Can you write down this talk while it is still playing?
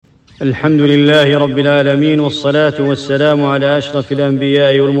الحمد لله رب العالمين، والصلاة والسلام على أشرف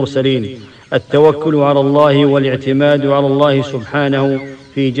الأنبياء والمرسلين. التوكل على الله والاعتماد على الله سبحانه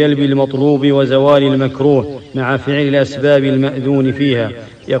في جلب المطلوب وزوال المكروه مع فعل الأسباب المأذون فيها.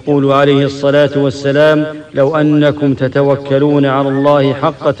 يقول عليه الصلاة والسلام: لو أنكم تتوكلون على الله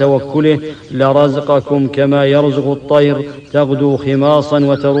حق توكله لرزقكم كما يرزق الطير تغدو خماصا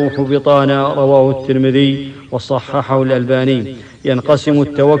وتروح بطانا. رواه الترمذي وصححه الألباني. ينقسم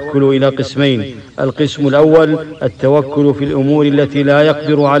التوكل إلى قسمين: القسم الأول التوكل في الأمور التي لا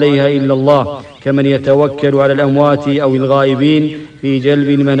يقدر عليها إلا الله، كمن يتوكل على الأموات أو الغائبين في جلب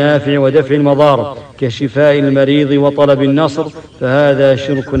المنافع ودفع المضار كشفاء المريض وطلب النصر، فهذا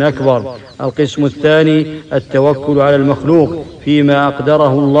شرك أكبر. القسم الثاني التوكل على المخلوق فيما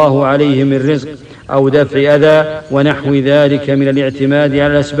أقدره الله عليه من رزق أو دفع أذى ونحو ذلك من الاعتماد على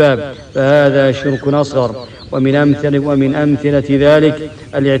الأسباب، فهذا شرك أصغر. ومن أمثلة ذلك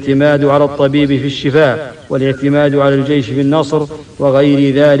الاعتماد على الطبيب في الشفاء، والاعتماد على الجيش في النصر،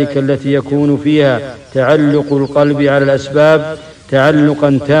 وغير ذلك التي يكون فيها تعلق القلب على الأسباب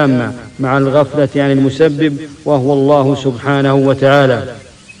تعلقا تاما مع الغفلة عن المسبب وهو الله سبحانه وتعالى.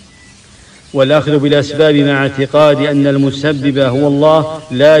 والأخذ بالأسباب مع اعتقاد أن المسبب هو الله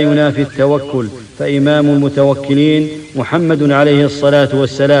لا ينافي التوكل، فإمام المتوكلين محمد عليه الصلاة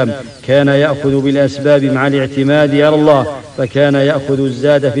والسلام كان يأخذ بالأسباب مع الاعتماد على الله، فكان يأخذ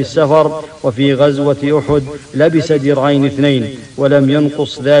الزاد في السفر، وفي غزوة أحد لبس درعين 2 ولم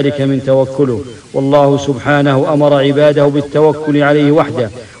ينقص ذلك من توكله. والله سبحانه أمر عباده بالتوكل عليه وحده،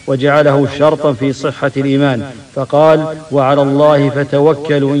 وجعله شرطا في صحة الإيمان، فقال: وعلى الله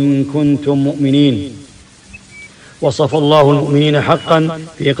فتوكلوا إن كنتم مؤمنين. وصف الله المؤمنين حقا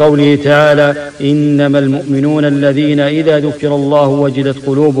في قوله تعالى: إنما المؤمنون الذين إذا ذكر الله وجلت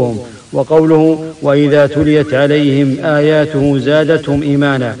قلوبهم، وقوله: وإذا تليت عليهم آياته زادتهم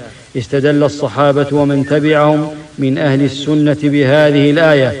إيمانا. استدل الصحابة ومن تبعهم من أهل السنة بهذه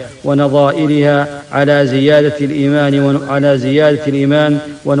الآية ونظائرها على زيادة الإيمان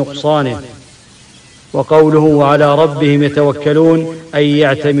ونقصانه. وقوله: وعلى ربهم يتوكلون أي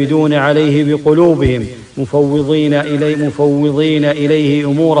يعتمدون عليه بقلوبهم مفوضين إليه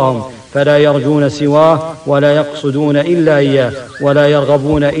أمورهم، فلا يرجون سواه ولا يقصدون إلا إياه ولا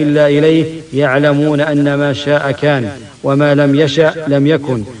يرغبون إلا إليه، يعلمون أن ما شاء كان وما لم يشأ لم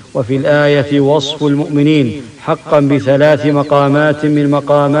يكن. وفي الآية وصف المؤمنين حقا ب3 مقامات من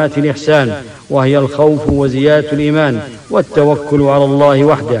مقامات الإحسان، وهي الخوف وزيادة الإيمان والتوكل على الله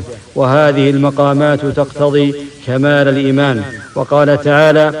وحده، وهذه المقامات تقتضي كمال الإيمان. وقال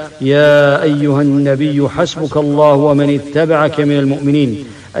تعالى: يا أيها النبي حسبك الله ومن اتبعك من المؤمنين،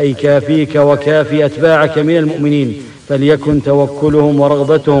 أي كافيك وكافي أتباعك من المؤمنين، فليكن توكلهم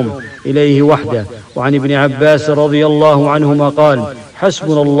ورغبتهم إليه وحده. وعن ابن عباس رضي الله عنهما قال: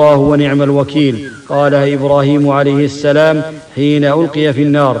 حسبنا الله ونعم الوكيل، قالها إبراهيم عليه السلام حين ألقي في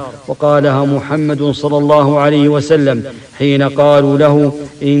النار، وقالها محمد صلى الله عليه وسلم حين قالوا له: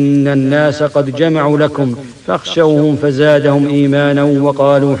 إن الناس قد جمعوا لكم فاخشوهم، فزادهم إيمانا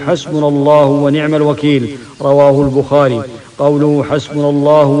وقالوا: حسبنا الله ونعم الوكيل. رواه البخاري. قوله حسبنا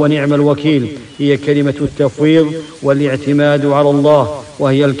الله ونعم الوكيل هي كلمة التفويض والاعتماد على الله،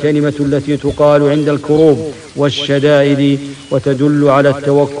 وهي الكلمة التي تقال عند الكروب والشدائد، وتدل على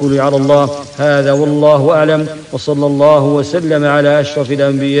التوكل على الله. هذا والله أعلم، وصلى الله وسلم على أشرف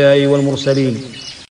الأنبياء والمرسلين.